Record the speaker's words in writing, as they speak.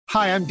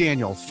Hi, I'm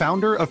Daniel,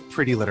 founder of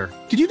Pretty Litter.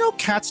 Did you know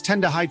cats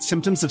tend to hide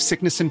symptoms of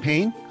sickness and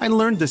pain? I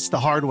learned this the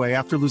hard way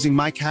after losing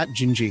my cat,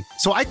 Gingy.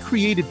 So I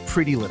created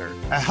Pretty Litter,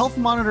 a health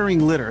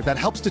monitoring litter that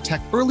helps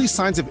detect early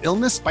signs of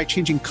illness by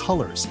changing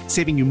colors,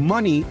 saving you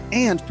money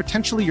and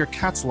potentially your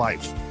cat's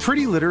life.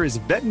 Pretty Litter is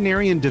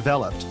veterinarian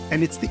developed,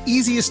 and it's the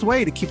easiest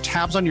way to keep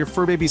tabs on your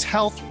fur baby's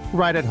health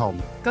right at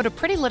home. Go to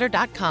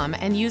prettylitter.com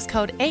and use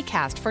code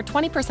ACAST for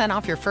 20%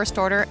 off your first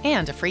order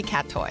and a free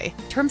cat toy.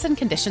 Terms and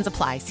conditions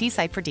apply. See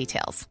site for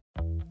details.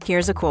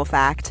 Here's a cool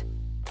fact.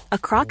 A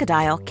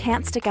crocodile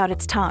can't stick out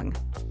its tongue.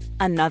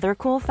 Another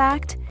cool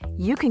fact,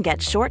 you can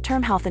get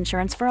short-term health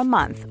insurance for a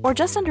month or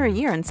just under a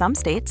year in some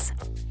states.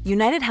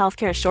 United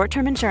Healthcare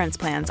short-term insurance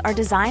plans are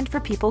designed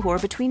for people who are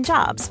between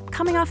jobs,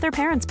 coming off their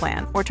parents'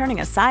 plan, or turning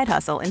a side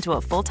hustle into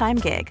a full-time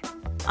gig.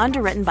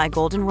 Underwritten by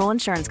Golden Rule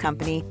Insurance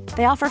Company,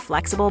 they offer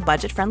flexible,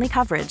 budget-friendly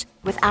coverage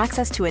with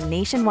access to a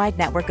nationwide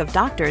network of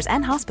doctors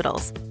and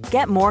hospitals.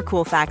 Get more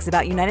cool facts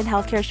about United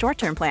Healthcare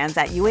short-term plans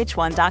at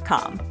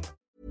uh1.com.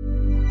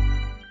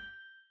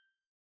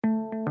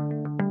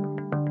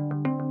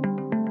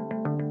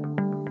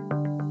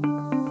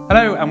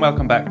 Hello and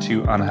welcome back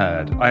to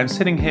Unheard. I am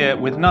sitting here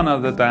with none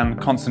other than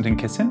Konstantin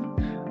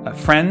Kisin, a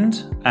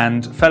friend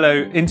and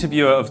fellow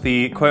interviewer of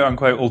the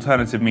quote-unquote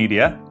alternative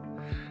media.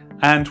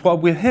 And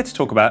what we're here to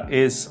talk about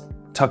is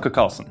Tucker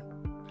Carlson.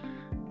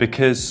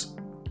 Because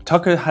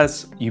Tucker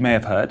has, you may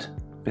have heard,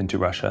 been to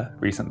Russia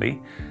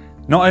recently.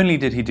 Not only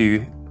did he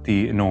do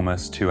the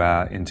enormous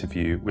 2-hour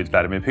interview with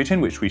Vladimir Putin,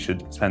 which we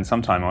should spend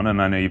some time on,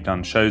 and I know you've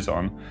done shows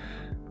on,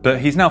 but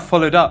he's now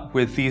followed up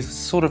with these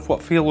sort of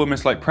what feel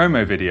almost like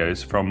promo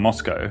videos from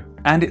Moscow.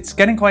 And it's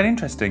getting quite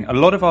interesting. A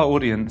lot of our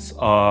audience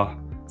are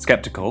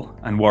skeptical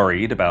and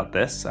worried about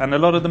this, and a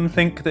lot of them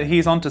think that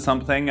he's onto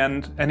something,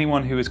 and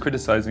anyone who is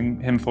criticizing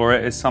him for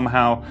it is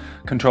somehow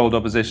controlled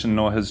opposition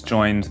or has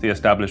joined the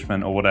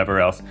establishment or whatever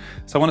else.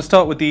 So I want to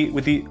start with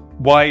the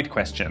wide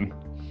question.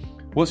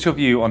 What's your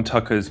view on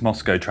Tucker's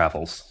Moscow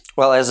travels?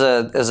 Well, as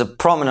a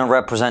prominent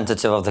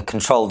representative of the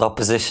controlled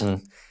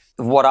opposition,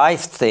 what I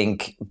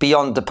think,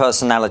 beyond the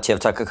personality of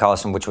Tucker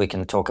Carlson, which we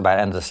can talk about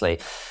endlessly,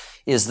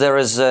 is there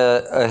is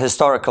a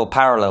historical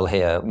parallel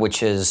here,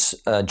 which is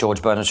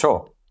George Bernard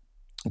Shaw.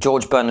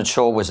 George Bernard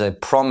Shaw was a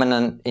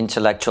prominent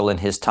intellectual in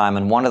his time,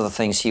 and one of the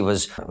things he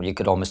was, you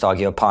could almost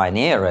argue, a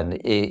pioneer in,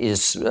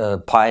 is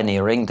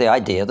pioneering the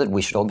idea that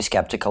we should all be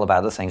skeptical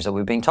about the things that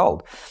we're being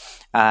told.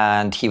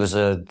 And he was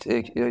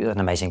an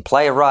amazing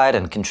playwright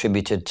and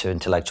contributed to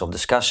intellectual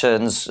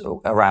discussions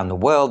around the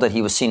world, and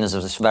he was seen as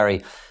this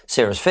very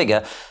serious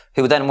figure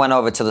who then went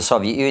over to the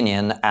Soviet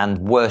Union and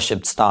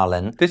worshipped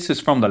Stalin. This is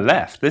from the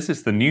left. This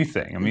is the new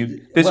thing. I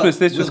mean, this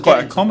was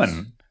quite a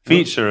common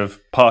feature of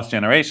past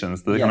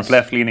generations. The kind of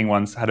left-leaning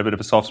ones had a bit of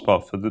a soft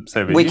spot for the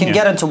Soviet Union. We can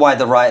get into why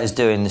the right is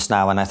doing this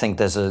now, and I think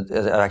there's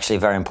actually a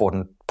very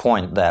important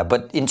point there.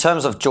 But in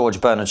terms of George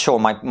Bernard Shaw,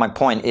 my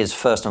point is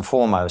first and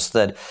foremost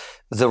that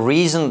the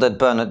reason that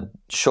Bernard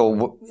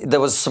Shaw, there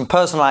was some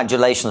personal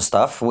adulation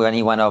stuff when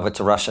he went over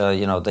to Russia.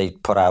 You know, they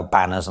put out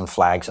banners and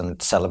flags and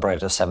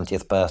celebrated his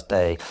 70th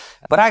birthday.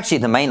 But actually,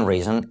 the main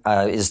reason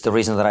is the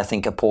reason that I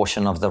think a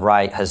portion of the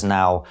right has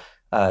now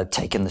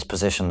taken this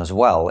position as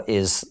well,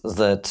 is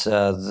that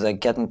they're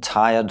getting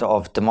tired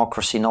of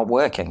democracy not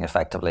working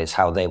effectively, is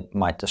how they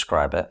might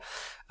describe it.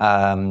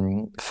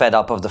 Fed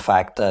up of the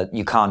fact that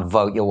you can't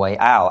vote your way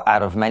out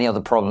of many of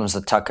the problems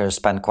that Tucker has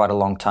spent quite a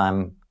long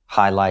time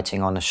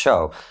highlighting on the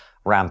show.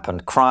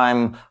 Rampant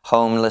crime,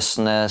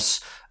 homelessness,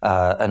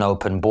 an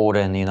open border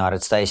in the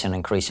United States and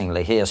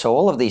increasingly here. So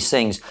all of these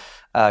things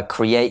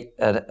create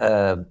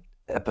a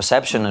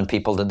perception in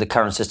people that the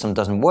current system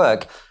doesn't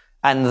work.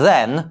 And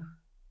then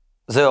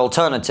the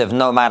alternative,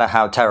 no matter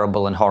how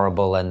terrible and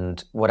horrible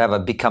and whatever,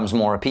 becomes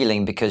more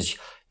appealing because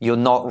you're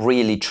not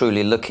really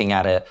truly looking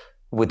at it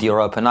with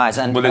your open eyes.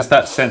 And well, there's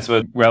that sense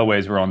of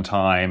railways were on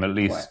time, at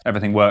least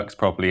everything works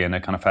properly in a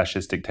kind of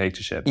fascist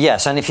dictatorship.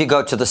 Yes, and if you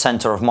go to the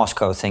center of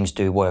Moscow, things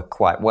do work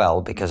quite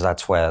well because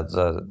that's where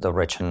the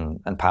rich and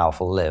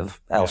powerful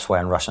live. Elsewhere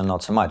in Russia,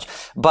 not so much.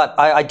 But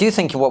I do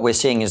think what we're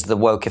seeing is the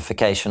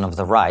wokeification of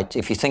the right.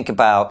 If you think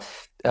about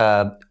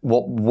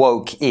what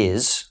woke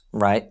is,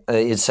 right,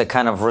 it's a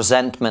kind of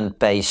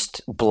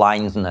resentment-based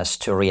blindness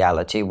to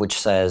reality, which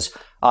says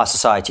our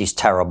society is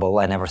terrible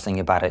and everything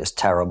about it is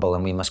terrible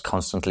and we must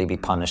constantly be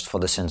punished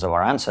for the sins of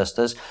our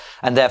ancestors.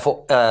 And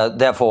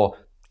therefore,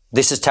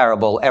 this is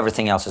terrible,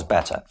 everything else is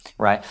better,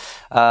 right?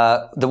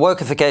 The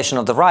wokeification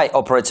of the right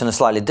operates in a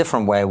slightly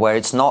different way, where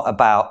it's not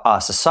about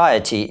our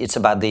society, it's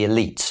about the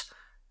elites.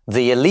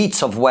 The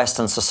elites of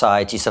Western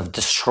societies have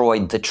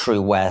destroyed the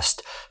true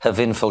West, have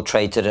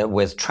infiltrated it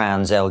with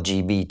trans,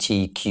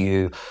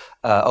 LGBTQ,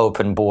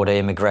 open border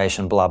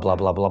immigration, blah, blah,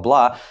 blah, blah,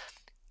 blah.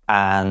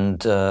 And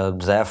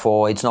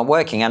therefore, it's not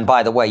working. And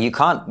by the way, you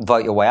can't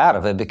vote your way out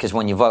of it, because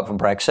when you vote for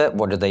Brexit,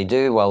 what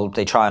do? Well,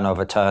 they try and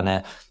overturn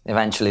it.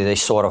 Eventually, they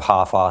sort of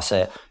half-arse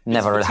it.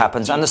 Never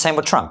happens. And the same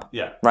with Trump.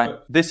 Yeah. Right?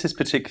 But this is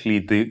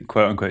particularly the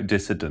quote-unquote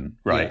dissident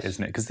right, yes,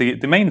 isn't it? Because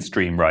the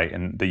mainstream right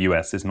in the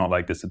US is not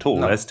like this at all.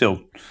 No. They're still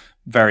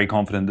very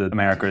confident that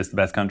America is the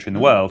best country in the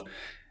world.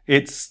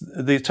 It's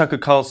the Tucker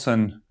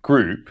Carlson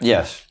group.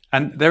 Yes.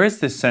 And there is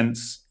this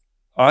sense,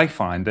 I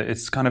find, that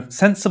it's kind of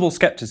sensible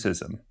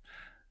skepticism,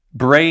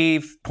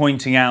 brave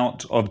pointing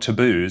out of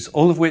taboos,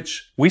 all of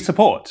which we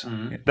support.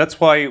 That's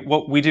why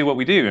what we do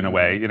in a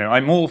way.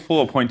 I'm all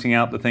for pointing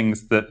out the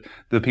things that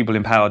the people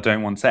in power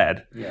don't want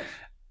said. Yes.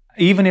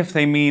 Even if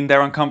they mean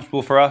they're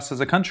uncomfortable for us as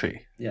a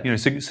country. Yeah.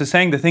 So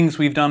saying the things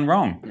we've done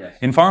wrong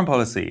in foreign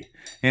policy,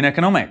 in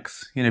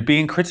economics,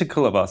 being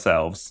critical of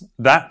ourselves,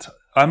 that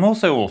I'm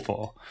also all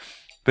for.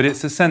 But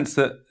it's a sense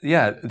that,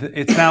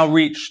 it's now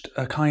reached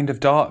a kind of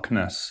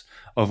darkness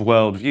of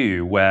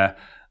worldview where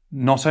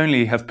not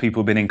only have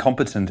people been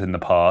incompetent in the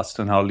past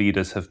and our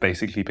leaders have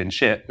basically been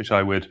shit, which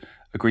I would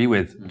agree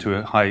with to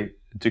a high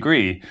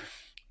degree,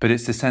 but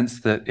it's the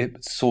sense that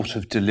it's sort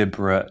of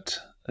deliberate,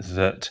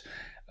 that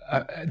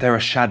there are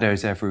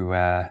shadows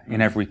everywhere.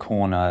 In every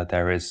corner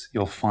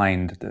you'll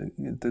find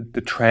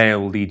the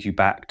trail will lead you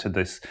back to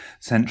this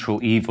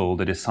central evil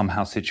that is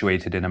somehow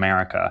situated in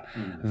America.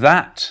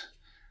 That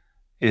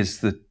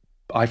is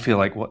I feel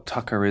like what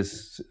Tucker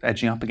is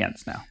edging up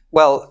against now.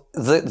 Well,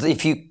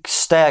 if you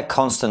stare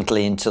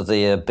constantly into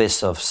the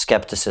abyss of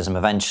skepticism,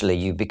 eventually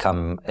you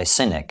become a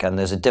cynic. And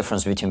there's a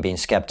difference between being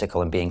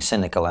skeptical and being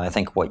cynical. And I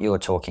think what you're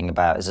talking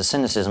about is a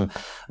cynicism.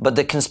 But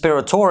the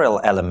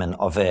conspiratorial element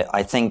of it,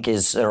 I think,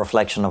 is a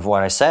reflection of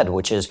what I said,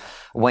 which is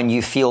when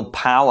you feel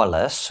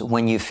powerless,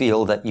 when you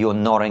feel that you're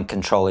not in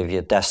control of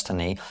your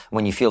destiny,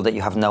 when you feel that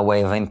you have no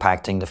way of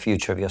impacting the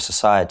future of your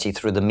society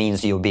through the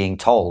means you're being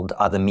told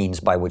are the means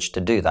by which to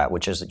do that,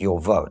 which is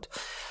your vote.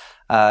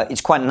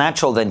 It's quite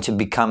natural then to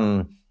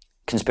become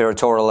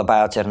conspiratorial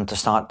about it and to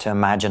start to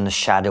imagine a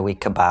shadowy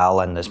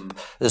cabal, and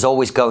there's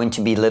always going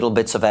to be little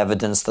bits of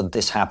evidence that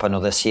this happened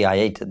or the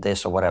CIA did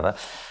this or whatever.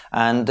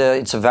 And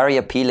it's a very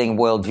appealing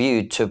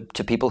worldview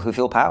to people who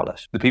feel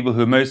powerless. The people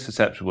who are most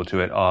susceptible to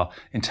it are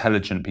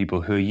intelligent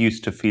people who are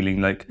used to feeling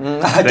like...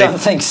 I don't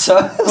think so.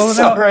 Well,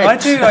 Sorry. No, I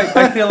do.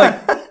 I feel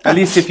like, at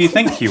least if you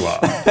think you are,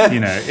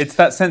 it's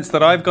that sense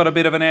that I've got a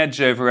bit of an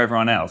edge over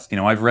everyone else.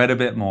 I've read a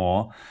bit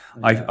more.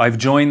 I've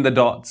joined the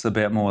dots a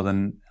bit more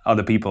than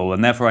other people.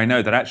 And therefore I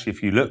know that actually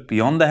if you look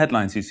beyond the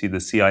headlines, you see the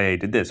CIA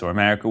did this or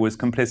America was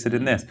complicit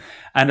in this.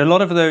 And a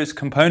lot of those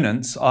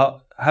components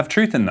have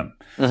truth in them.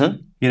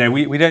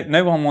 We don't.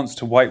 No one wants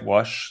to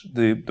whitewash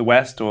the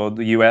West or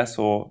the US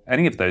or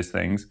any of those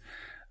things.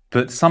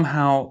 But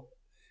somehow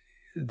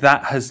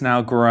that has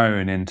now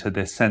grown into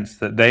this sense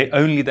that they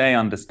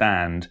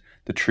understand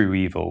the true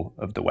evil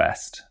of the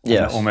West.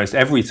 Yes. Almost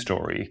every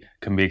story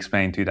can be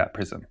explained through that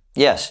prism.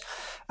 Yes.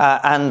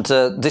 And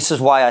this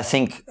is why I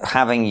think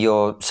having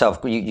yourself,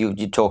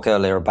 you talk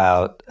earlier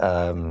about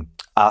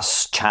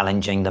us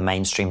challenging the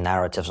mainstream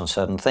narratives on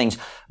certain things.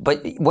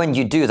 But when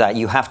you do that,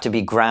 you have to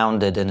be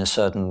grounded in a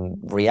certain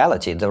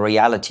reality. The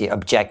reality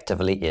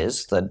objectively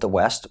is that the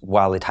West,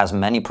 while it has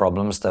many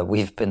problems that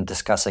we've been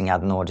discussing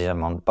ad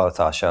nauseum on both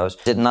our shows,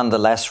 it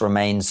nonetheless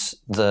remains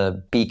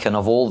the beacon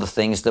of all the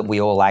things that we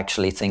all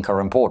actually think are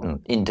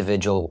important.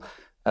 Individual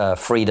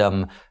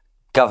freedom,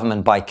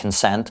 government by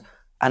consent.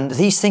 And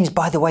these things,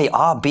 by the way,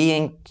 are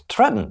being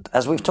threatened,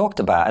 as we've talked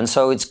about. And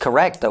so it's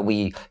correct that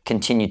we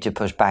continue to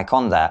push back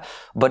on that,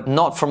 but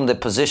not from the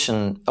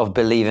position of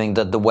believing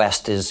that the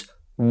West is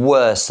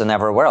worse than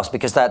everywhere else,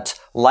 because that's,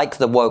 like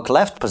the woke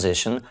left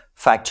position,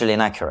 factually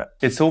inaccurate.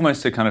 It's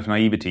almost a kind of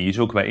naivety. You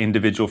talk about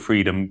individual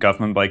freedom,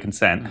 government by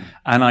consent,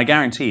 and I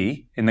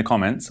guarantee in the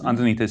comments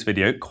underneath this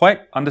video,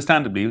 quite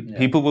understandably,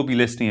 people will be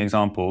listing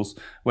examples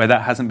where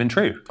that hasn't been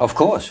true. Of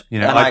course.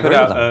 I put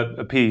out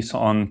a piece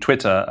on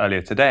Twitter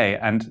earlier today,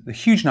 and a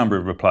huge number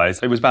of replies.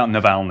 It was about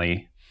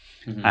Navalny,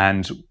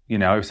 and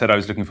I said I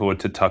was looking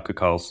forward to Tucker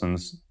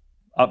Carlson's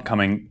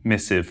upcoming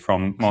missive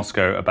from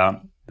Moscow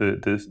about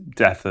the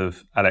death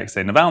of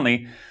Alexei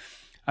Navalny.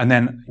 And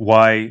then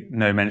why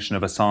no mention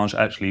of Assange?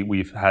 Actually,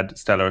 we've had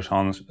Stella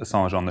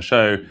Assange on the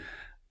show.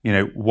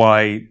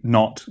 Why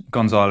not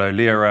Gonzalo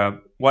Lira?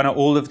 Why not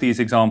all of these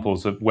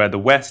examples of where the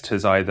West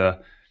has either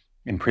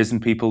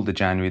imprisoned people, the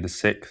January the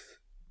 6th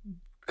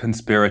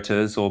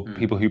conspirators or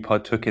people who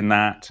partook in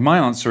that? My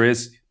answer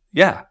is,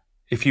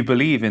 if you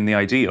believe in the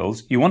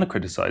ideals, you want to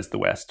criticize the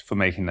West for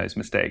making those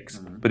mistakes.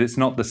 But it's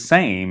not the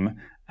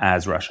same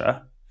as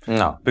Russia.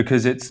 No.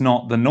 Because it's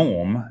not the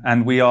norm,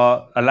 and we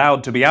are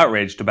allowed to be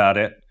outraged about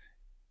it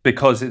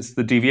because it's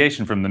the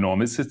deviation from the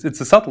norm. It's a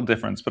subtle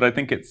difference, but I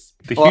think it's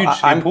the hugely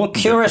important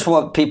I'm curious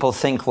difference. what people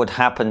think would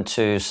happen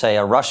to, say,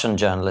 a Russian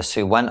journalist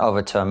who went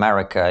over to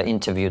America,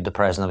 interviewed the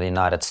President of the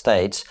United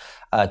States,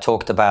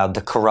 talked about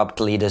the corrupt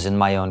leaders in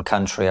my own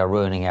country are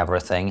ruining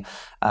everything,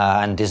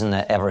 and isn't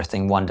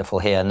everything wonderful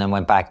here, and then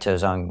went back to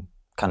his own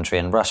country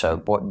in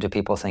Russia. What do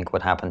people think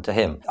would happen to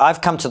him?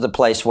 I've come to the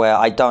place where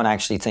I don't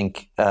actually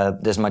think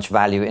there's much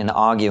value in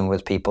arguing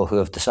with people who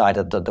have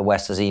decided that the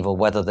West is evil,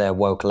 whether they're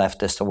woke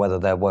leftist or whether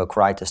they're woke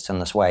rightist in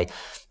this way.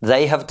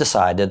 They have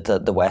decided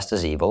that the West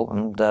is evil,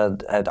 and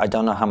I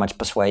don't know how much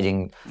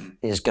persuading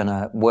is going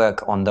to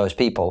work on those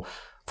people.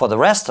 For the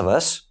rest of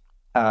us,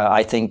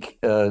 I think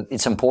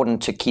it's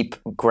important to keep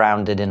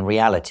grounded in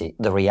reality.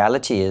 The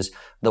reality is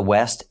the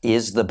West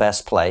is the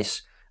best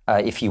place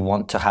if you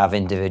want to have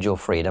individual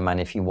freedom, and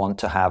if you want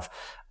to have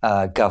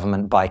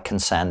government by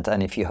consent,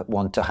 and if you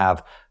want to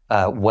have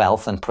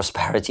wealth and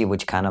prosperity,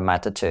 which kind of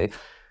matter too.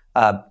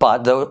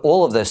 But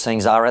all of those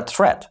things are at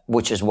threat,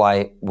 which is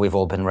why we've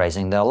all been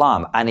raising the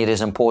alarm. And it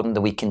is important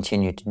that we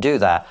continue to do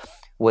that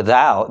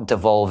without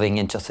devolving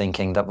into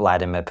thinking that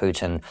Vladimir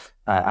Putin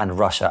and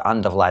Russia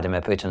under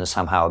Vladimir Putin is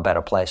somehow a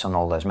better place on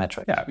all those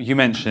metrics. Yeah, you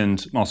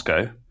mentioned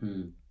Moscow.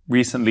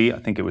 Recently, I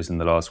think it was in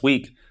the last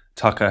week,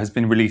 Tucker has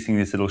been releasing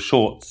these little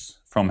shorts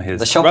from his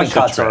The shopping Russia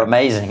carts trip. are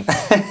amazing.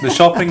 The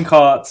shopping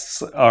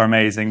carts are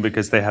amazing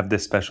because they have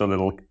this special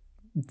little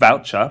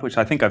voucher, which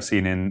I think I've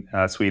seen in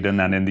Sweden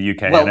and in the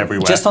UK and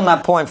everywhere. Just on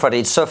that point, Freddie,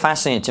 it's so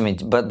fascinating to me,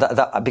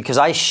 but because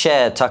I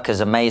share Tucker's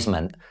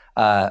amazement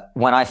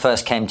when I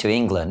first came to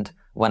England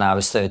when I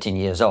was 13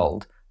 years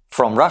old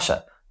from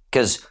Russia.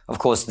 Because, of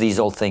course, these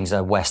old things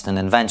are Western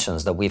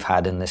inventions that we've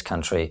had in this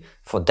country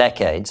for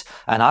decades.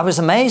 And I was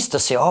amazed to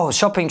see,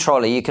 shopping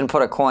trolley, you can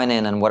put a coin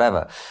in and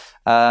whatever.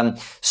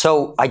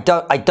 So I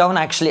don't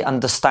actually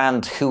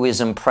understand who is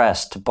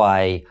impressed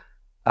by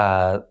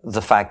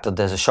the fact that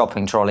there's a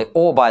shopping trolley.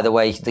 Or, by the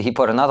way, he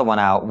put another one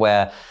out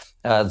where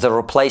the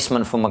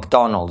replacement for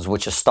McDonald's,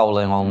 which is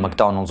stolen on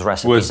McDonald's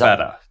recipes, was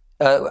better.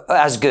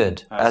 As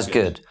good.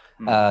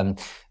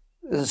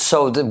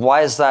 So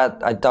why is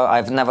that?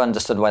 I've never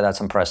understood why that's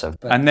impressive.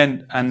 But. And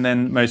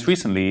then most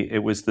recently,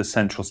 it was the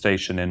central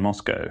station in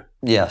Moscow.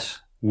 Yes.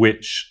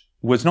 Which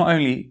was not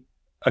only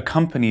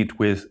accompanied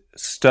with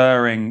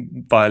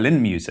stirring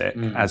violin music,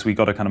 as we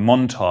got a kind of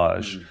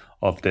montage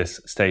of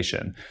this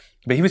station,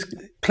 but he was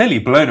clearly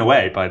blown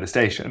away by the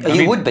station.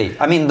 He would be.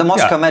 I mean, the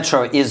Moscow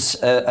Metro is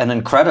an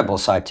incredible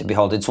sight to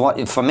behold. It's,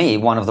 for me,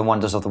 one of the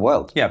wonders of the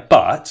world. Yeah,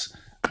 but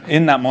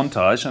in that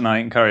montage, and I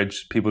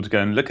encourage people to go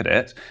and look at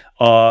it,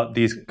 are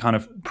these kind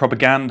of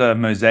propaganda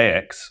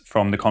mosaics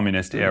from the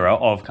communist era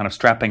of kind of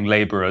strapping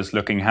laborers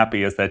looking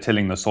happy as they're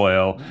tilling the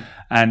soil.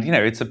 And, you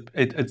know,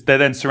 they're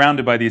then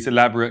surrounded by these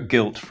elaborate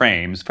gilt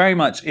frames, very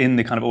much in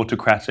the kind of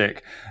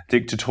autocratic,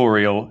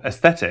 dictatorial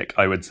aesthetic,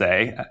 I would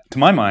say. To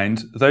my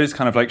mind, those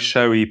kind of like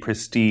showy,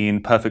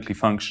 pristine, perfectly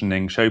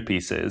functioning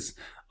showpieces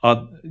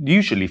are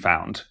usually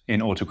found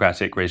in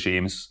autocratic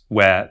regimes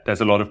where there's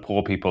a lot of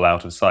poor people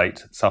out of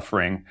sight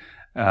suffering,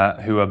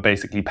 who are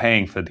basically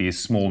paying for these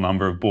small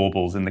number of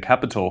baubles in the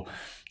capital.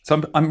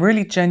 So I'm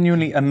really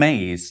genuinely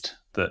amazed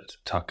that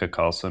Tucker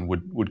Carlson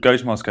would go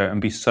to Moscow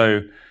and be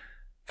so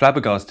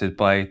flabbergasted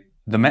by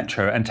the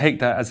metro and take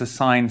that as a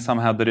sign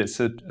somehow that it's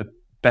a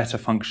better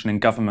functioning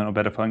government or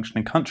better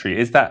functioning country.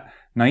 Is that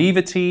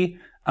naivety?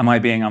 Am I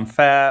being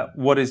unfair?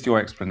 What is your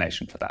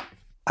explanation for that?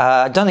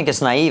 I don't think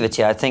it's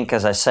naivety. I think,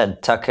 as I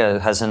said, Tucker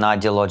has an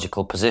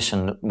ideological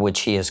position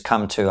which he has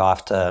come to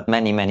after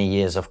many, many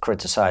years of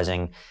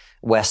criticizing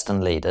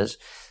Western leaders,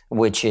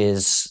 which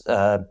is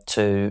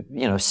to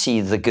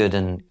see the good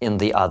in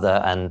the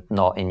other and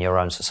not in your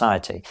own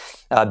society.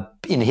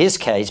 In his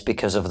case,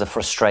 because of the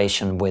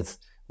frustration with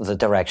the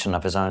direction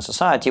of his own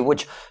society,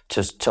 which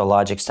to a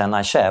large extent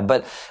I share.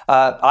 But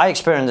I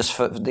experienced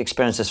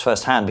this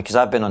firsthand because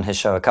I've been on his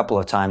show a couple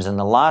of times, and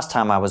the last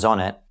time I was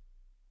on it,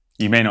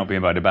 you may not be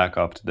invited back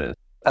after this.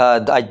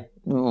 I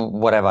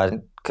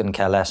couldn't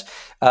care less.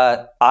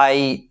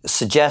 I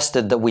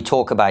suggested that we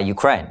talk about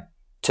Ukraine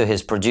to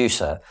his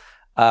producer,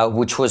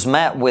 which was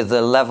met with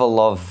a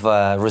level of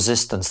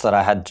resistance that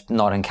I had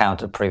not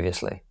encountered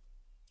previously.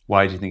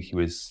 Why do you think he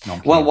was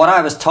not? Well, what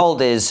I was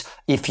told is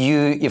if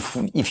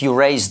you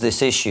raise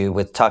this issue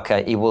with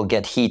Tucker, it will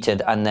get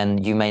heated, and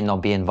then you may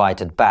not be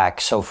invited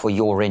back. So for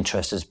your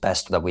interest, it's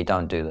best that we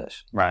don't do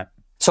this. Right.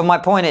 So my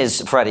point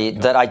is, Freddie,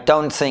 that I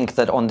don't think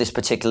that on this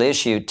particular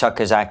issue,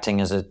 Tucker's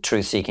acting as a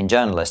truth-seeking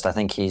journalist. I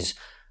think he's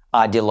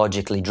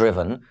ideologically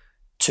driven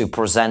to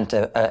present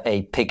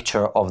a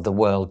picture of the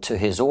world to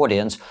his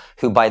audience,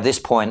 who by this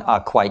point are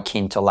quite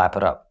keen to lap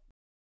it up.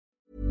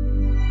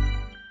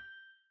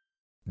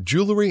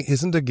 Jewelry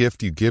isn't a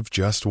gift you give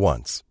just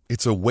once.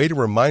 It's a way to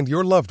remind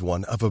your loved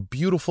one of a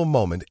beautiful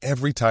moment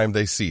every time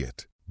they see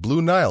it.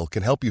 Blue Nile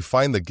can help you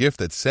find the gift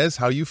that says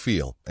how you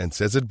feel and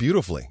says it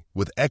beautifully,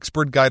 with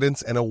expert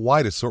guidance and a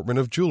wide assortment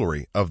of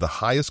jewelry of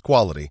the highest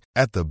quality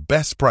at the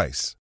best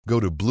price. Go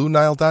to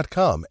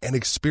BlueNile.com and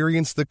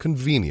experience the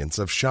convenience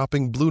of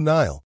shopping Blue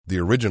Nile, the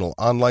original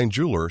online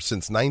jeweler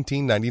since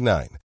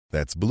 1999.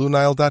 That's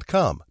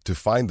BlueNile.com to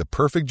find the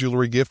perfect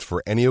jewelry gift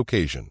for any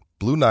occasion.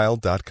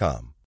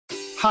 BlueNile.com.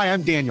 Hi,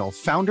 I'm Daniel,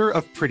 founder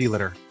of Pretty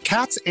Litter.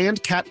 Cats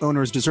and cat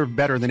owners deserve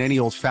better than any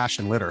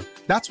old-fashioned litter.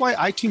 That's why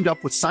I teamed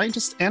up with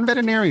scientists and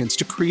veterinarians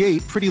to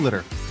create Pretty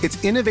Litter.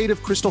 Its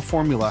innovative crystal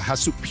formula has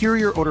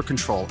superior odor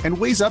control and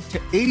weighs up to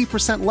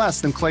 80%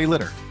 less than clay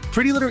litter.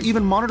 Pretty Litter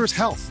even monitors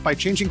health by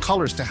changing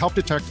colors to help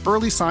detect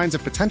early signs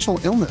of potential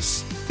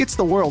illness. It's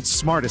the world's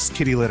smartest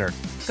kitty litter.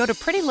 Go to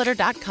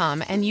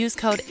prettylitter.com and use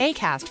code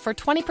ACAST for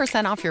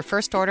 20% off your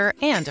first order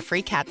and a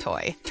free cat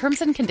toy.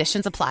 Terms and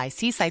conditions apply.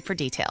 See site for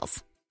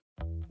details.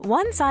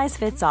 One size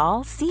fits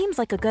all seems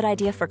like a good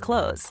idea for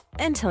clothes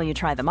until you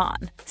try them on.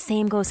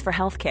 Same goes for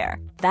healthcare.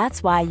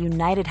 That's why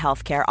United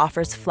Healthcare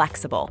offers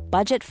flexible,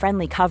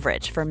 budget-friendly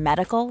coverage for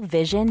medical,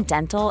 vision,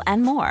 dental,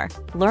 and more.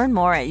 Learn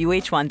more at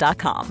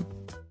uh1.com.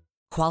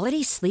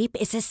 Quality sleep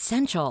is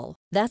essential.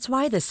 That's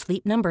why the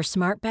Sleep Number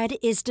Smart Bed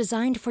is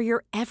designed for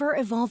your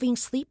ever-evolving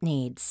sleep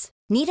needs.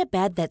 Need a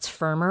bed that's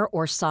firmer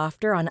or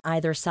softer on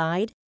either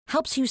side?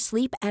 Helps you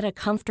sleep at a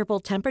comfortable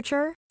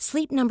temperature?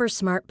 Sleep Number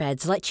Smart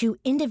Beds let you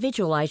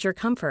individualize your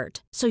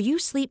comfort, so you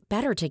sleep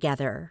better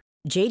together.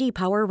 J.D.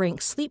 Power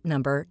ranks Sleep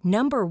Number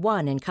number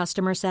 1 in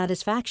customer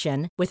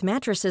satisfaction with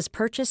mattresses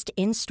purchased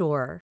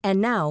in-store. And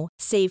now,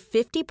 save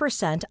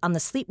 50% on the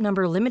Sleep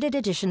Number Limited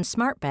Edition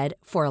Smart Bed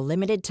for a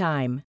limited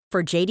time.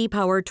 For J.D.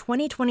 Power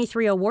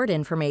 2023 award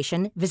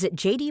information, visit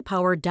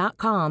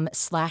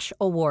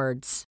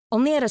jdpower.com/awards.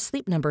 Only at a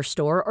Sleep Number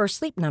store or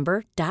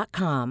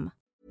sleepnumber.com.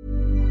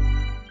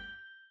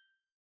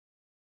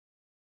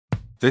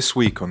 This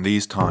week on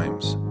These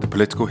Times, the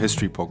political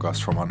history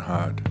podcast from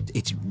Unheard.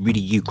 It's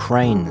really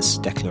Ukraine's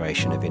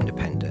declaration of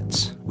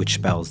independence, which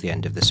spells the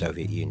end of the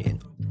Soviet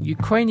Union.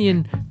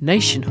 Ukrainian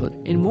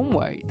nationhood, in one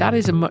way, that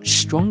is a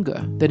much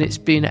stronger than it's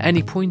been at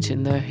any point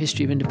in the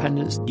history of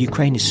independence.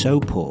 Ukraine is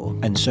so poor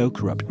and so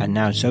corrupt and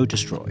now so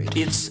destroyed.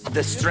 It's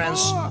the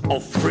strength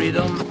of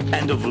freedom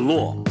and of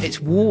law.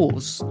 It's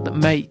wars that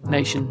make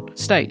nation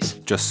states.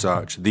 Just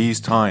search These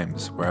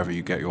Times wherever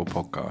you get your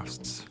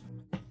podcasts.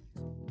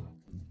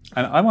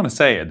 And I want to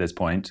say at this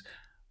point,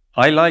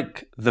 I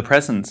like the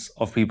presence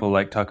of people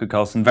like Tucker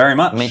Carlson very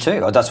much. Me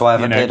too. That's why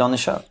I've appeared on the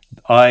show.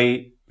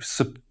 I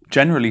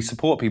generally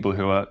support people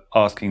who are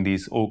asking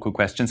these awkward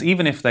questions,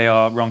 even if they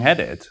are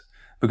wrong-headed,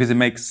 because it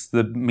makes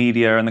the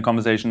media and the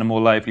conversation a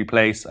more lively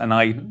place. And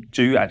I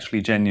do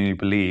actually genuinely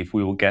believe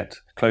we will get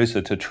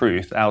closer to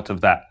truth out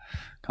of that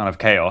kind of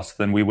chaos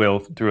than we will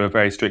through a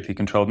very strictly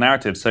controlled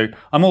narrative. So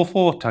I'm all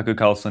for Tucker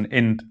Carlson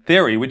in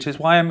theory, which is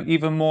why I'm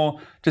even more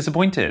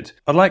disappointed.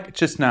 I'd like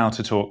just now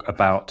to talk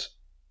about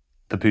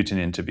the Putin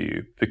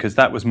interview, because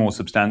that was more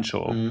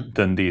substantial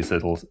than these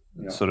little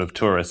sort of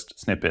tourist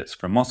snippets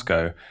from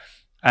Moscow.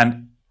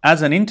 And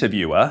as an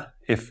interviewer,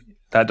 if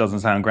that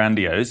doesn't sound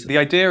grandiose, the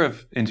idea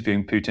of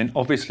interviewing Putin,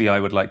 obviously I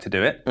would like to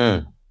do it.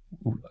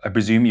 I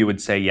presume you would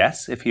say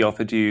yes if he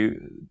offered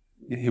you.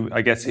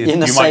 I guess you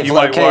might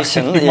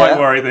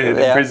worry that he'd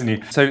imprison you.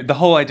 So the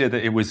whole idea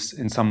that it was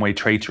in some way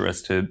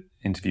traitorous to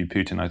interview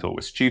Putin, I thought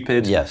was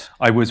stupid. Yes.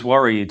 I was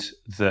worried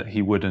that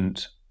he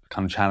wouldn't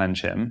kind of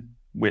challenge him,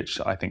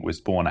 which I think was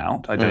borne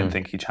out. I don't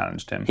think he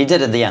challenged him. He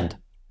did at the end.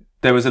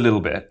 There was a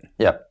little bit.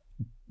 Yeah.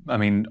 I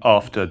mean,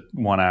 after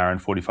 1 hour and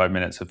 45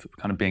 minutes of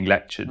kind of being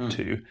lectured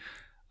to.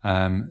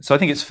 So I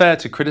think it's fair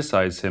to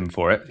criticize him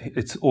for it.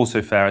 It's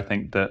also fair, I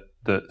think, that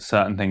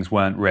certain things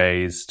weren't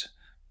raised.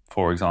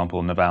 For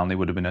example, Navalny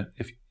would have been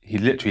if he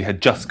literally had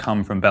just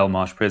come from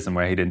Belmarsh prison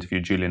where he'd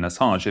interviewed Julian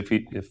Assange. If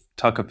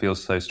Tucker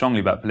feels so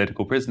strongly about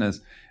political prisoners,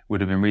 it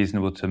would have been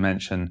reasonable to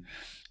mention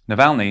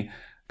Navalny.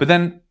 But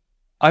then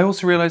I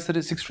also realized that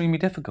it's extremely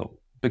difficult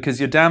because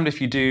you're damned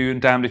if you do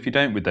and damned if you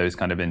don't with those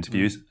kind of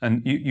interviews.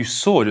 And you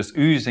saw just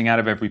oozing out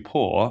of every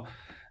pore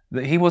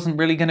that he wasn't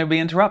really going to be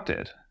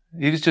interrupted.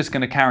 He was just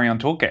going to carry on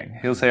talking.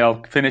 He'll say,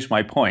 I'll finish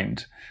my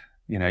point,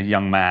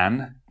 young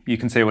man. You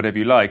can say whatever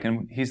you like.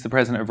 And he's the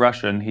president of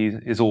Russia and he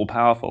is all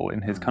powerful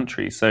in his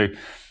country. So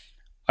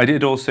I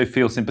did also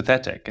feel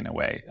sympathetic in a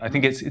way. I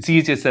think it's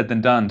easier said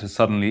than done to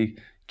suddenly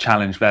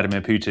challenge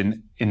Vladimir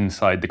Putin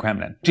inside the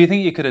Kremlin. Do you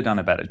think you could have done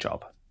a better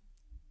job?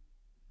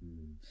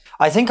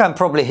 I think I'm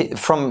probably,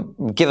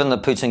 given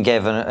that Putin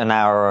gave an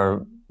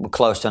hour, or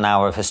close to an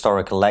hour of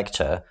historical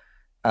lecture,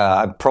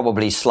 I'm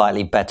probably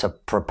slightly better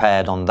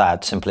prepared on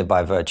that simply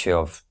by virtue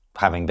of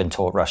having been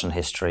taught Russian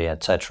history,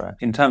 etc.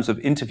 In terms of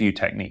interview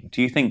technique,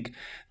 do you think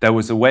there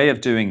was a way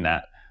of doing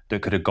that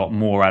could have got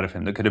more out of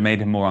him, that could have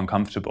made him more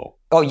uncomfortable?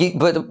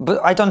 But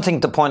I don't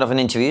think the point of an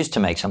interview is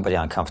to make somebody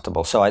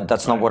uncomfortable. So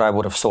that's not what I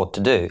would have sought to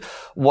do.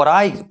 What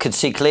I could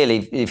see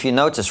clearly, if you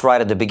notice right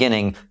at the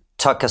beginning,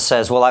 Tucker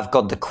says, well, I've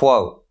got the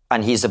quote.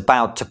 And he's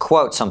about to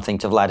quote something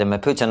to Vladimir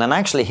Putin. And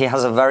actually, he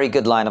has a very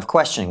good line of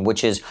questioning,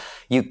 which is,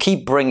 you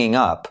keep bringing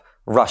up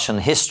Russian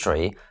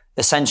history,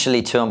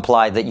 essentially to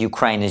imply that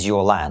Ukraine is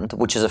your land,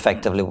 which is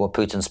effectively what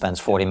Putin spends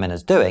 40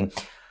 minutes doing.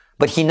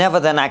 But he never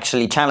then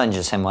actually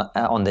challenges him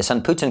on this.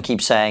 And Putin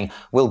keeps saying,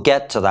 we'll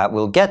get to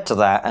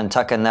that. And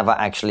Tucker never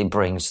actually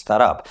brings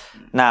that up.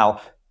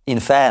 Now, in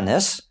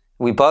fairness,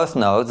 we both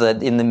know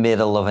that in the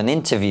middle of an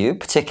interview,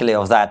 particularly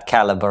of that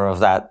caliber, of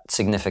that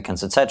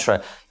significance,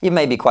 etc., it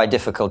may be quite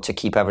difficult to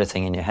keep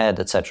everything in your head,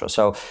 etc.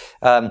 So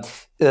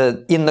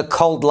in the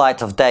cold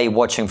light of day,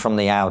 watching from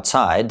the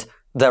outside,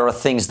 there are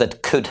things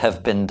that could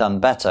have been done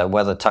better.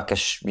 Whether Tucker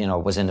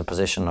was in a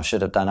position or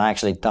should have done, I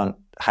actually don't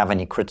have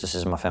any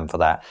criticism of him for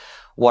that.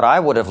 What I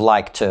would have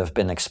liked to have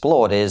been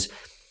explored is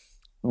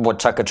what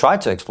Tucker tried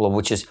to explore,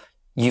 which is,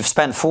 you've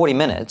spent 40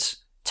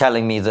 minutes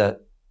telling me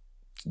that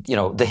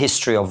the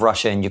history of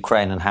Russia and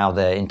Ukraine and how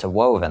they're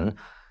interwoven.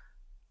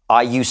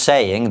 Are you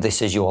saying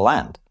this is your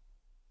land?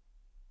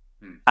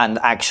 and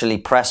actually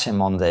press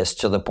him on this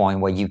to the point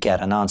where you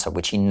get an answer,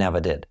 which he never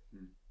did.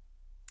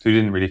 So he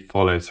didn't really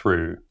follow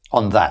through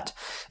on that.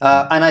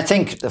 And I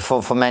think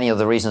for many of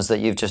the reasons that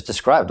you've just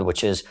described,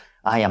 which is,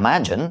 I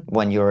imagine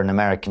when you're an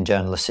American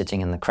journalist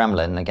sitting in the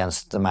Kremlin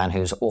against the man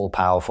who's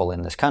all-powerful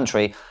in this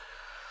country,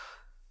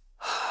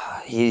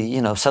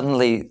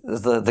 suddenly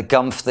the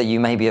gumph that you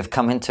maybe have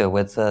come into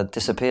with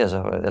disappears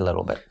a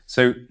little bit.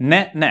 So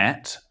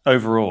net,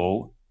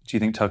 overall, do you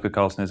think Tucker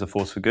Carlson is a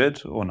force for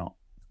good or not?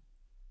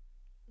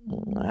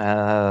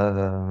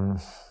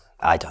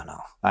 I don't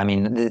know. I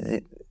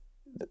mean,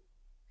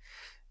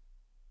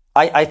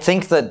 I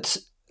think that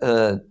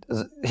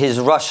his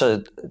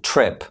Russia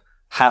trip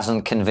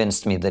hasn't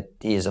convinced me that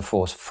he is a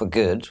force for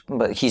good,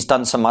 but he's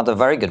done some other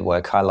very good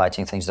work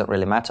highlighting things that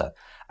really matter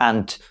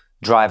and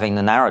driving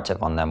the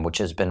narrative on them, which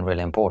has been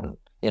really important.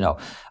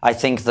 I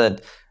think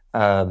that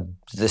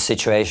the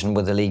situation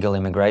with illegal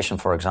immigration,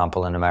 for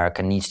example, in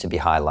America needs to be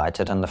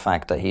highlighted, and the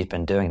fact that he's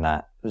been doing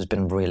that has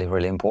been really,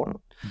 really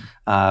important.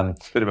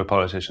 Bit of a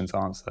politician's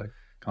answer.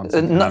 I'm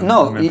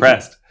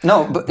impressed.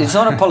 No, but it's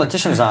not a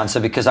politician's answer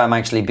because I'm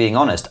actually being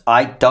honest.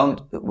 I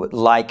don't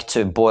like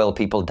to boil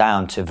people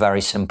down to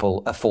very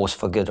simple, a force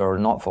for good or a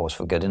not force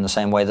for good, in the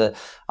same way that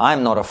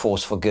I'm not a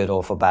force for good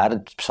or for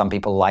bad. Some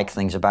people like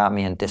things about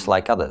me and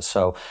dislike others.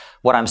 So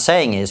what I'm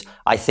saying is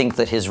I think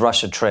that his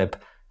Russia trip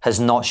has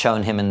not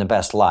shown him in the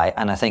best light.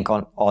 And I think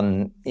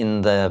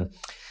with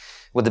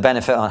the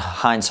benefit of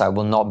hindsight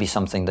will not be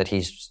something that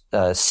he's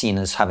seen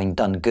as having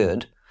done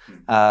good.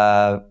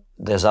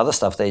 There's other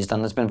stuff that he's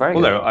done that's been very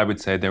good. Although I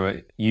would say there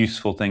were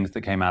useful things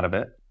that came out of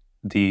it.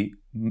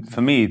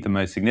 For me, the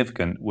most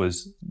significant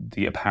was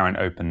the apparent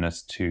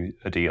openness to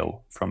a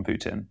deal from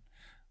Putin.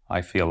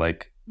 I feel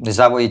like... Is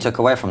that what you took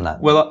away from that?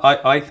 Well,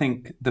 I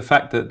think the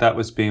fact that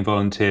was being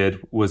volunteered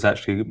was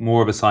actually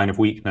more of a sign of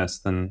weakness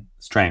than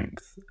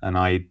strength. And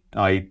I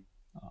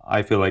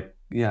feel like,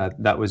 yeah,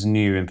 that was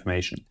new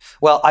information.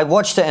 Well, I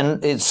watched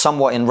it's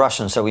somewhat in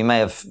Russian, so we may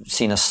have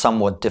seen a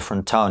somewhat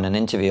different tone in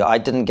interview. I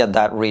didn't get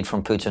that read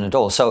from Putin at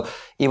all. So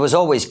it was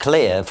always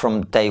clear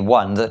from day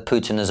one that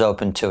Putin is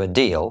open to a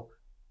deal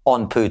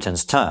on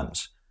Putin's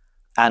terms.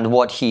 And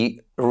what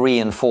he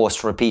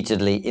reinforced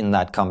repeatedly in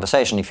that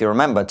conversation, if you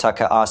remember,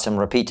 Tucker asked him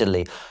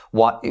repeatedly,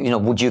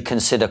 would you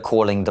consider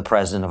calling the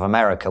president of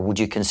America? Would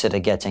you consider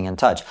getting in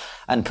touch?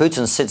 And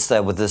Putin sits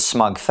there with this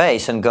smug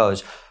face and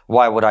goes,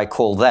 why would I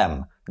call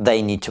them?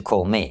 They need to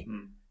call me,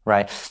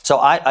 right? So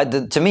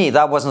to me,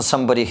 that wasn't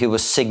somebody who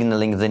was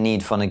signaling the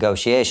need for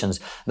negotiations.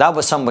 That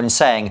was somebody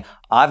saying,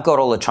 I've got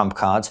all the trump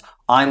cards,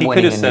 I'm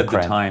winning in Ukraine. He could have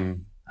said the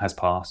time has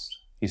passed.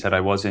 He said,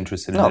 I was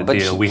interested in a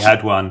deal. We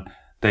had one.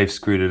 They've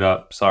screwed it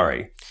up.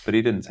 Sorry. But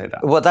he didn't say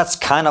that. Well, that's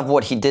kind of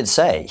what he did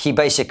say. He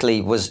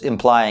basically was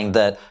implying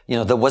that,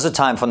 there was a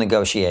time for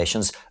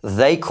negotiations.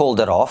 They called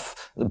it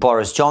off.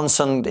 Boris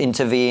Johnson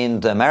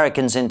intervened. The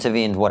Americans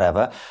intervened,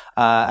 whatever.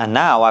 And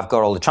now I've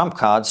got all the trump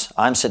cards.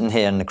 I'm sitting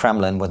here in the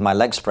Kremlin with my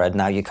legs spread.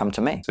 Now you come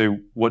to me. So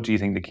what do you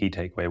think the key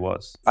takeaway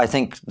was? I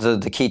think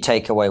the key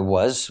takeaway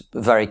was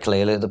very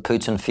clearly that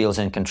Putin feels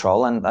in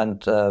control. And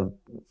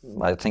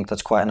I think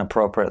that's quite an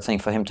appropriate thing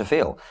for him to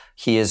feel.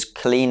 He has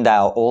cleaned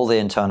out all the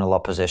internal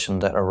opposition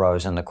that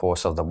arose in the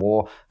course of the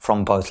war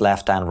from both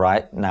left and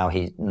right. Now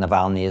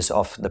Navalny is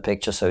off the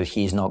picture, so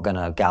he's not going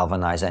to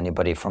galvanize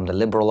anybody from the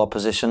liberal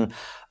opposition.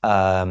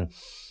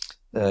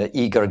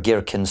 Igor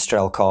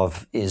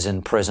Girkin-Strelkov is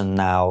in prison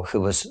now,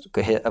 who was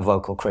a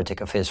vocal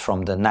critic of his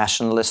from the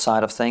nationalist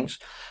side of things.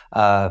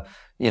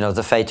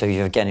 The fate of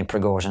Yevgeny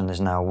Prigozhin is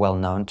now well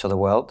known to the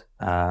world.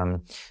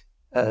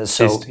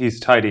 So he's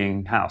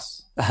tidying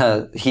house.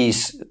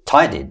 He's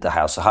tidied the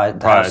house.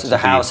 The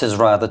house is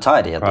rather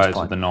tidy at this point.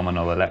 Prior to the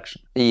nominal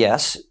election.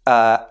 Yes.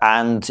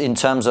 And in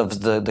terms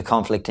of the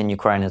conflict in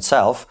Ukraine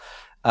itself,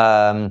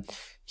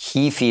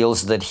 he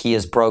feels that he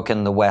has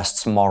broken the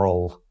West's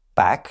moral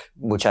back,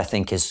 which I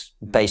think is,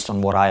 based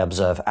on what I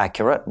observe,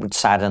 accurate, which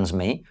saddens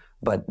me,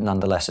 but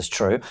nonetheless is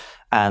true.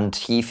 And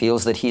he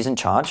feels that he's in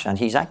charge and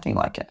he's acting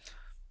like it.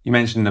 You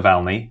mentioned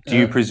Navalny. Do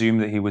you presume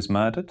that he was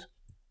murdered?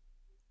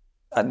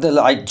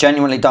 I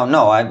genuinely don't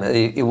know.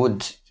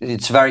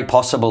 It's very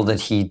possible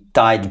that he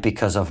died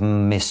because of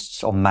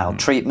or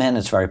maltreatment.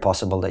 It's very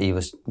possible that he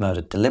was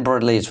murdered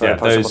deliberately. It's very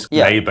possible. Those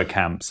labor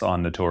camps are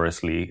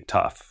notoriously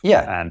tough.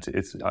 Yeah, and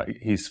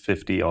he's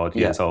 50-odd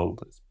years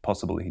old. It's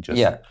possible he just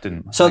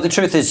didn't. So the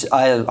truth is,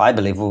 I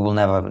believe we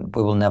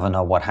will never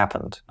know what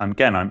happened.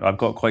 Again, I've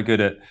got quite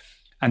good at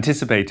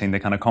anticipating the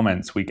kind of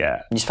comments we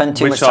get. You spend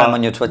too much time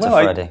on your Twitter,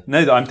 Freddie.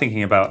 I'm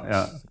thinking about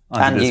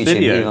and this YouTube,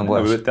 video even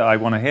worse. That I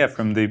want to hear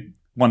from the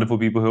wonderful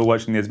people who are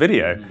watching this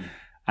video.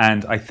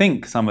 And I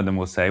think some of them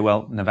will say,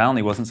 well,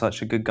 Navalny wasn't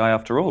such a good guy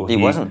after all. He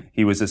wasn't.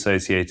 He was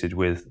associated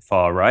with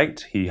far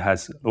right. He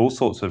has all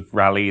sorts of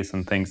rallies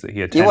and things that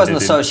he attended. He wasn't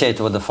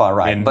associated with the far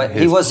right, but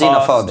he was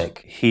xenophobic.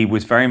 He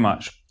was very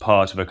much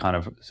part of a kind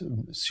of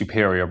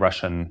superior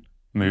Russian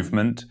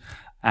movement.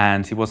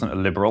 And he wasn't a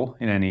liberal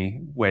in any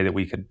way that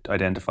we could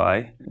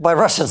identify. By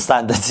Russian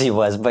standards, he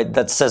was, but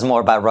that says more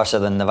about Russia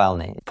than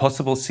Navalny.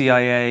 Possible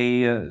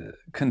CIA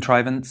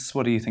contrivance?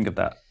 What do you think of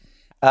that?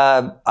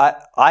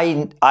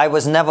 I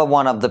was never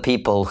one of the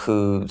people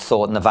who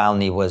thought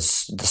Navalny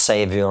was the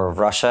savior of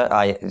Russia.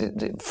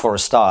 For a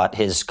start,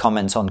 his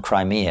comments on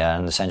Crimea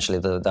and essentially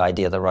the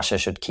idea that Russia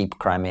should keep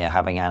Crimea,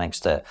 having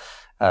annexed it,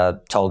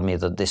 told me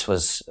that this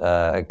was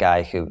a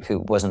guy who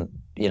wasn't,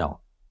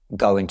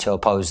 going to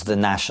oppose the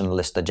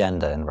nationalist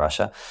agenda in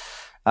Russia.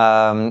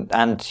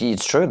 And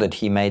it's true that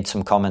he made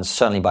some comments,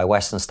 certainly by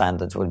Western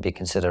standards, would be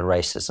considered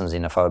racist and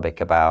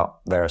xenophobic about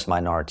various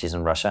minorities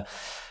in Russia.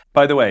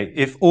 By the way,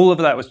 if all of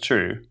that was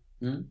true,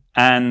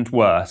 and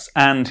worse,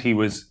 and he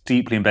was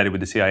deeply embedded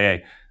with the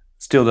CIA,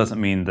 still doesn't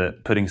mean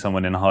that putting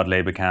someone in a hard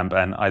labor camp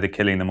and either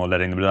killing them or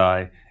letting them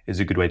die is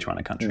a good way to run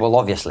a country. Well,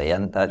 obviously,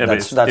 and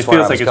that's it where feels I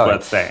was like it's going.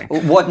 worth saying.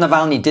 What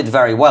Navalny did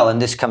very well,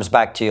 and this comes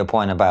back to your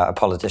point about a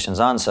politician's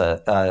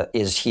answer,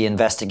 is he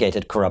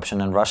investigated corruption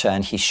in Russia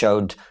and he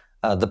showed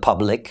the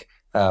public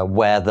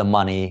where the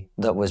money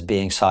that was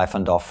being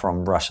siphoned off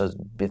from Russia,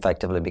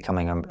 effectively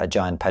becoming a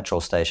giant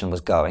petrol station,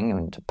 was going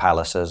into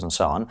palaces and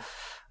so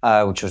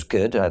on, which was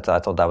good. I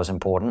thought that was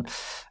important.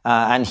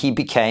 And he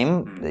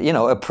became,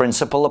 a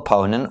principal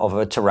opponent of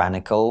a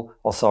tyrannical,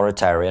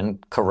 authoritarian,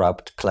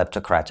 corrupt,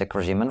 kleptocratic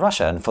regime in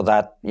Russia. And for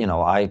that,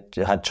 I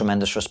had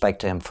tremendous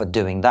respect to him for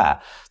doing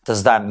that.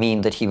 Does that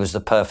mean that he was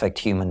the perfect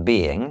human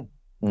being?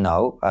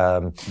 No.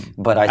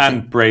 But I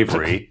think... And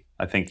bravery.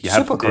 I think you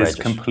have courageous. Is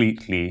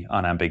completely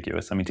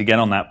unambiguous. I mean, to get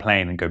on that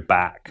plane and go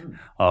back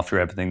after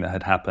everything that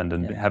had happened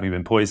and having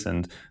been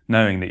poisoned,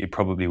 knowing that you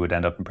probably would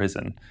end up in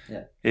prison,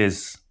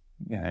 is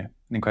an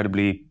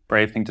incredibly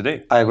brave thing to do.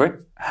 I agree.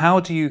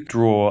 How do you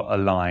draw a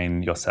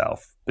line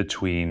yourself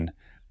between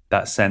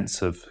that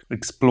sense of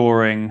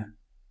exploring,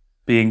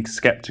 being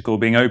skeptical,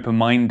 being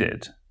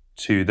open-minded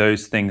to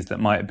those things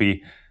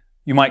that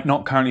you might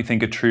not currently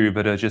think are true,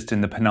 but are just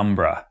in the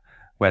penumbra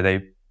where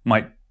they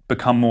might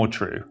become more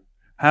true?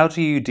 How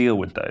do you deal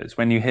with those?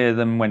 When you hear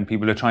them, when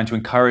people are trying to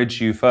encourage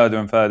you further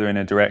and further in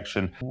a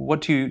direction, what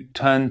do you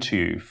turn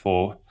to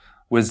for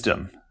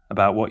wisdom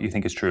about what you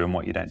think is true and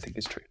what you don't think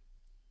is true?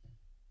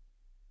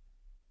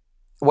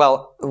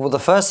 Well, the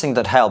first thing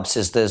that helps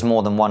is there's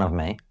more than one of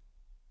me.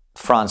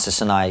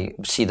 Francis and I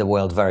see the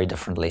world very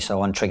differently.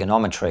 So on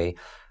trigonometry,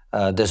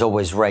 there's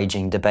always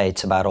raging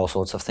debates about all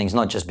sorts of things,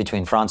 not just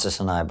between Francis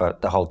and I,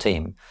 but the whole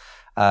team.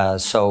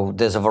 So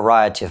there's a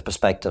variety of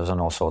perspectives on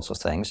all sorts of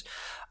things.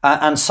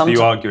 And sometimes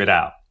you argue it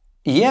out.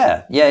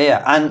 Yeah.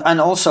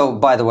 And also,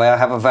 by the way, I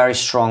have a very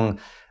strong.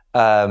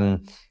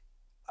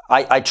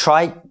 I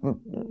try,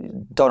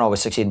 don't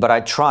always succeed, but I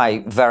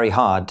try very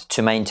hard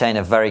to maintain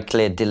a very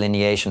clear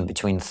delineation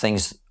between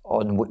things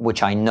on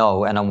which I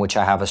know and on which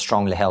I have a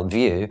strongly held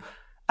view,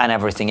 and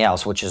everything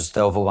else, which is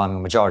the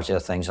overwhelming majority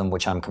of things on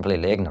which I'm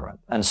completely ignorant.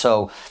 And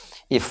so,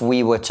 if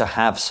we were to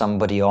have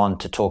somebody on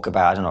to talk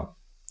about,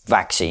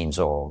 vaccines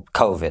or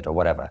COVID or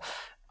whatever,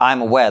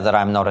 I'm aware that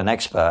I'm not an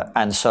expert,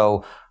 and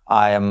so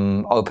I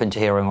am open to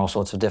hearing all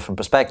sorts of different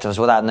perspectives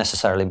without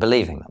necessarily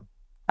believing them.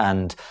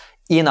 And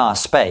in our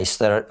space,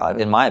 there,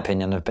 in my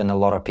opinion, have been a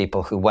lot of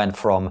people who went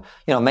from,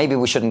 maybe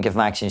we shouldn't give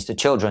vaccines to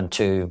children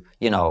to,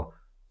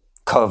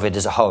 COVID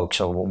is a hoax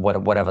or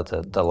whatever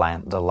the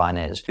line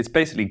is. It's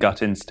basically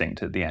gut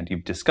instinct at the end.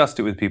 You've discussed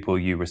it with people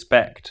you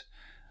respect,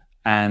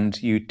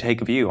 and you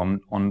take a view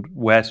on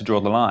where to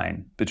draw the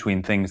line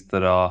between things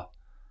that are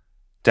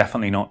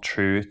definitely not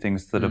true,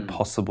 things that are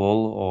possible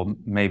or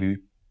maybe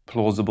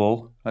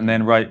plausible, and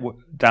then right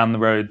down the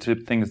road to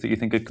things that you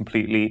think are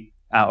completely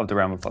out of the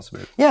realm of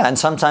possibility. Yeah, and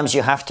sometimes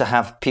you have to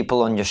have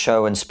people on your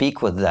show and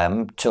speak with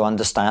them to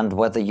understand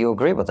whether you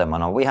agree with them or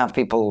not. We have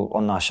people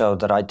on our show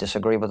that I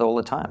disagree with all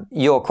the time.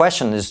 Your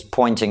question is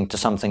pointing to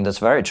something that's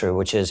very true,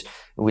 which is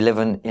we live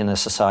in a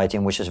society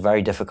in which it's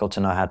very difficult to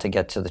know how to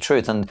get to the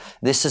truth. And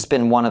this has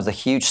been one of the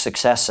huge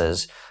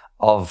successes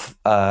of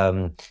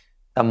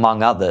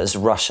among others,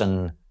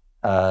 Russian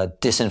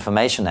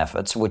disinformation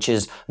efforts, which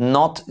is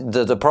not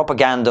the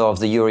propaganda of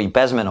the Yuri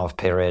Bezmenov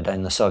period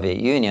in the Soviet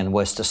Union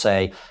was to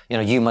say,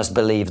 you must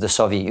believe the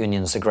Soviet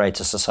Union is the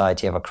greatest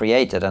society ever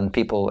created, and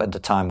people at the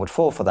time would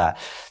fall for that.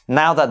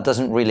 Now that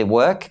doesn't really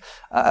work,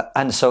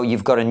 and so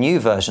you've got a new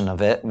version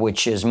of it,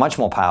 which is much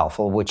more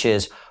powerful, which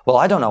is, well,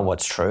 I don't know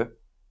what's true,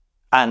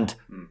 and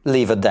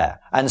leave it there.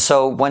 And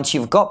so once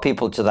you've got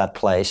people to that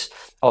place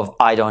of,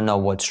 I don't know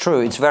what's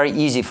true, it's very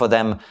easy for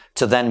them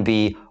to then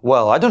be,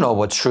 well, I don't know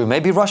what's true.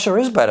 Maybe Russia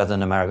is better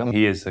than America.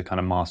 He is a kind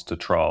of master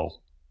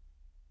troll,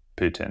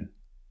 Putin,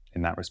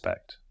 in that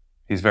respect.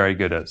 He's very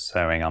good at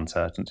sowing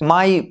uncertainty.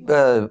 My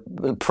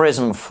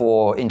prism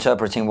for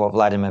interpreting what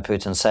Vladimir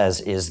Putin says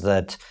is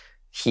that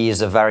he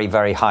is a very,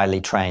 very highly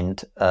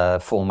trained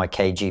former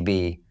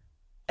KGB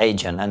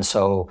agent. And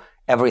so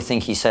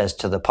everything he says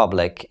to the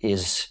public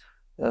is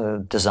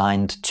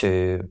designed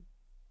to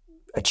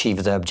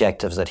achieve the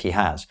objectives that he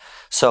has.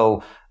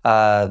 So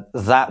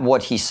that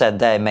what he said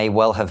there may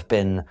well have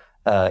been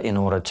in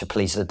order to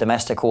please the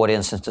domestic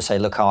audience and to say,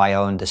 look how I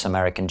own this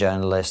American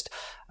journalist.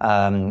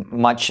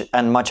 Much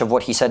of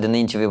what he said in the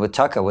interview with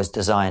Tucker was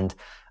designed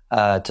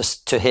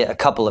to hit a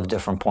couple of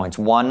different points.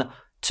 One,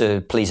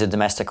 to please a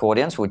domestic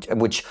audience,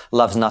 which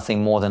loves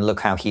nothing more than look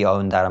how he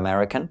owned that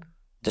American.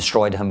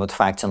 destroyed him with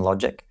facts and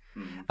logic.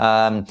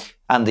 And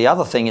the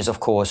other thing is, of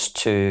course,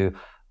 to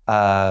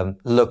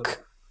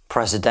look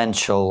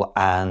presidential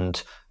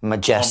and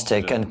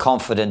majestic and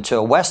confident to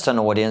a Western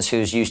audience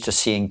who's used to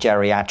seeing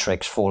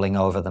geriatrics falling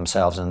over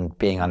themselves and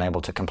being unable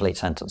to complete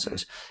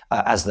sentences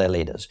as their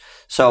leaders.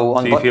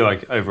 So you feel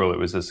like overall it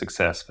was a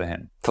success for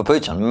him? For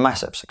Putin,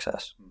 massive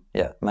success.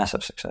 Yeah,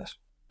 massive success.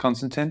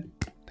 Konstantin,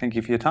 thank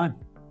you for your time.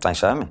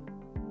 Thanks for having me.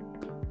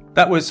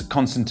 That was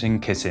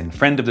Konstantin Kisin,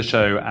 friend of the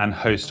show and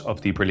host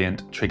of the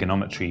brilliant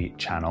Trigonometry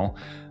channel.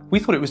 We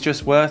thought it was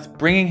just worth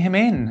bringing him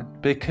in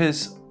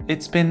because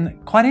it's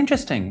been quite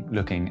interesting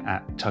looking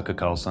at Tucker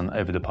Carlson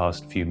over the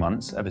past few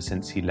months, ever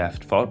since he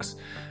left Fox.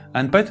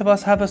 And both of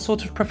us have a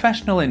sort of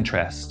professional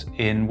interest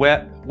in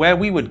where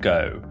we would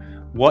go.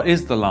 What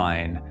is the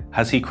line?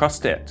 Has he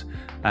crossed it?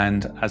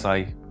 And as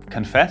I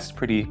confessed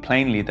pretty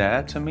plainly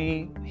there, to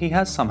me, he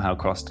has somehow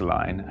crossed a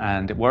line,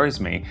 and it worries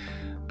me.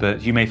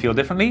 But you may feel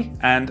differently,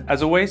 and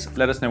as always,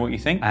 let us know what you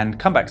think, and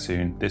come back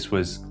soon. This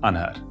was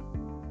Unheard.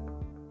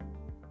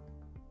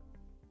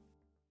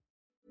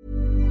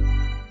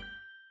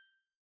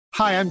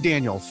 Hi, I'm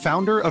Daniel,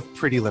 founder of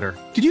Pretty Litter.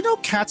 Did you know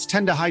cats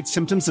tend to hide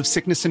symptoms of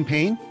sickness and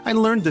pain? I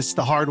learned this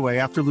the hard way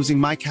after losing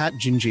my cat,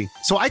 Gingy.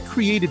 So I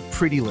created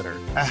Pretty Litter,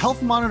 a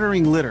health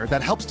monitoring litter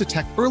that helps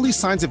detect early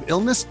signs of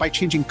illness by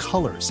changing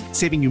colors,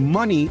 saving you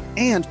money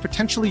and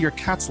potentially your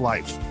cat's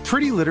life.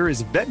 Pretty Litter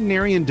is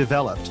veterinarian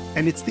developed,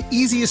 and it's the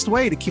easiest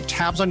way to keep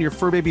tabs on your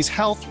fur baby's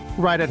health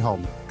right at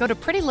home. Go to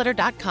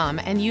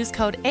prettylitter.com and use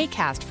code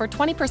ACAST for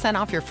 20%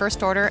 off your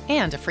first order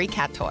and a free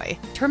cat toy.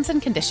 Terms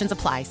and conditions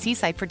apply. See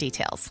site for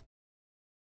details.